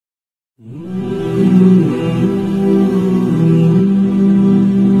A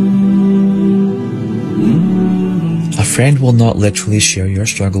friend will not literally share your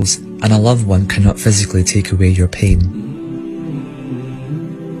struggles, and a loved one cannot physically take away your pain.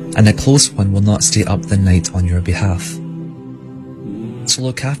 And a close one will not stay up the night on your behalf. So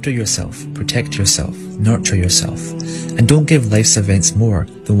look after yourself, protect yourself, nurture yourself, and don't give life's events more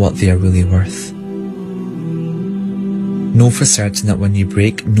than what they are really worth. Know for certain that when you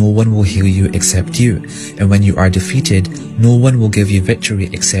break, no one will heal you except you, and when you are defeated, no one will give you victory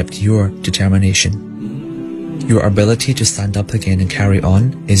except your determination. Your ability to stand up again and carry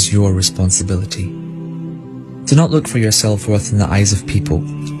on is your responsibility. Do not look for your self-worth in the eyes of people.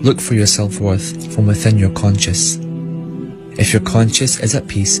 Look for your self-worth from within your conscious. If your conscious is at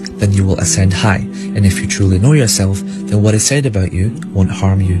peace, then you will ascend high, and if you truly know yourself, then what is said about you won't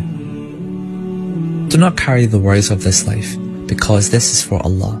harm you. Do not carry the worries of this life, because this is for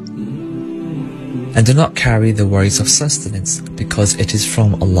Allah. And do not carry the worries of sustenance, because it is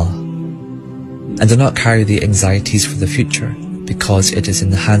from Allah. And do not carry the anxieties for the future, because it is in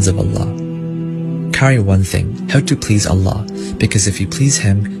the hands of Allah. Carry one thing, how to please Allah, because if you please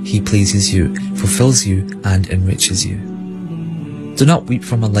Him, He pleases you, fulfills you, and enriches you. Do not weep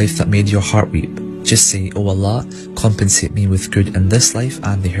from a life that made your heart weep. Just say, O Allah, compensate me with good in this life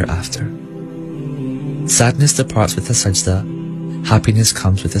and the hereafter. Sadness departs with a sajda, happiness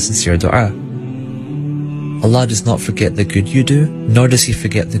comes with a sincere dua. Allah does not forget the good you do, nor does He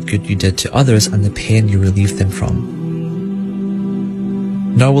forget the good you did to others and the pain you relieved them from.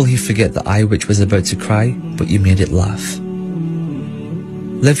 Nor will He forget the eye which was about to cry, but you made it laugh.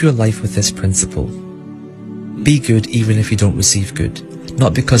 Live your life with this principle. Be good even if you don't receive good,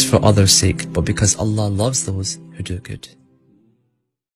 not because for others' sake, but because Allah loves those who do good.